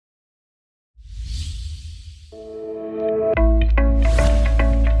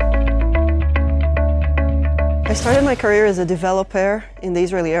I started my career as a developer in the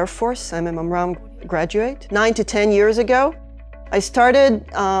Israeli Air Force. I'm a Mamram graduate. 9 to 10 years ago, I started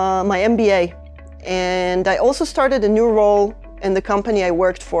my MBA, and I also started a new role in the company I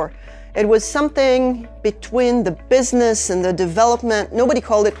worked for. It was something between the business and the development. Nobody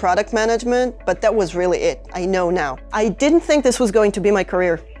called it product management, but that was really it. I know now. I didn't think this was going to be my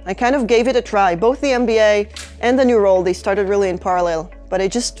career. I kind of gave it a try. Both the MBA and the new role, they started really in parallel, but I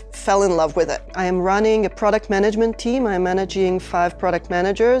just fell in love with it. I am running a product management team. I'm managing 5 product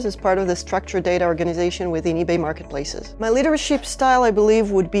managers as part of the structured data organization within eBay Marketplaces. My leadership style, I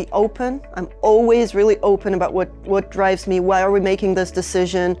believe, would be open. I'm always really open about what drives me, why are we making this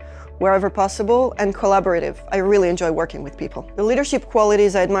decision, wherever possible, and collaborative. I really enjoy working with people. The leadership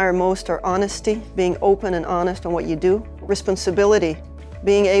qualities I admire most are honesty, being open and honest on what you do, responsibility,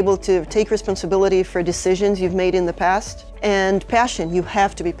 being able to take responsibility for decisions you've made in the past, and passion. You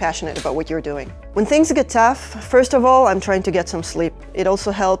have to be passionate about what you're doing. When things get tough, first of all, I'm trying to get some sleep. It also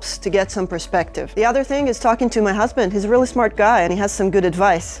helps to get some perspective. The other thing is talking to my husband. He's a really smart guy and he has some good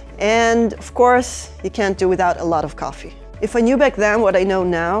advice. And of course, you can't do without a lot of coffee. If I knew back then what I know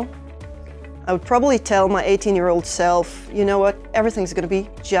now, I would probably tell my 18-year-old self, you know what, everything's gonna be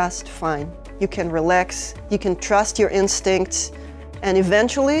just fine. You can relax, you can trust your instincts, and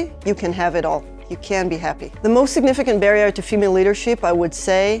eventually you can have it all. You can be happy. The most significant barrier to female leadership, I would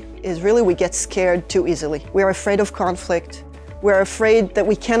say, is really we get scared too easily. We're afraid of conflict. We're afraid that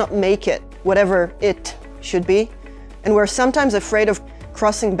we cannot make it, whatever it should be. And we're sometimes afraid of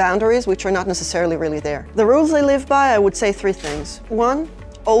crossing boundaries which are not necessarily really there. The rules I live by, I would say 3 things. 1,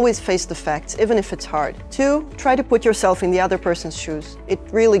 always face the facts, even if it's hard. 2, try to put yourself in the other person's shoes. It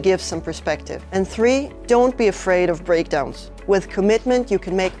really gives some perspective. And 3, don't be afraid of breakdowns. With commitment, you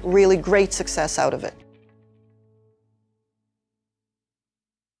can make really great success out of it.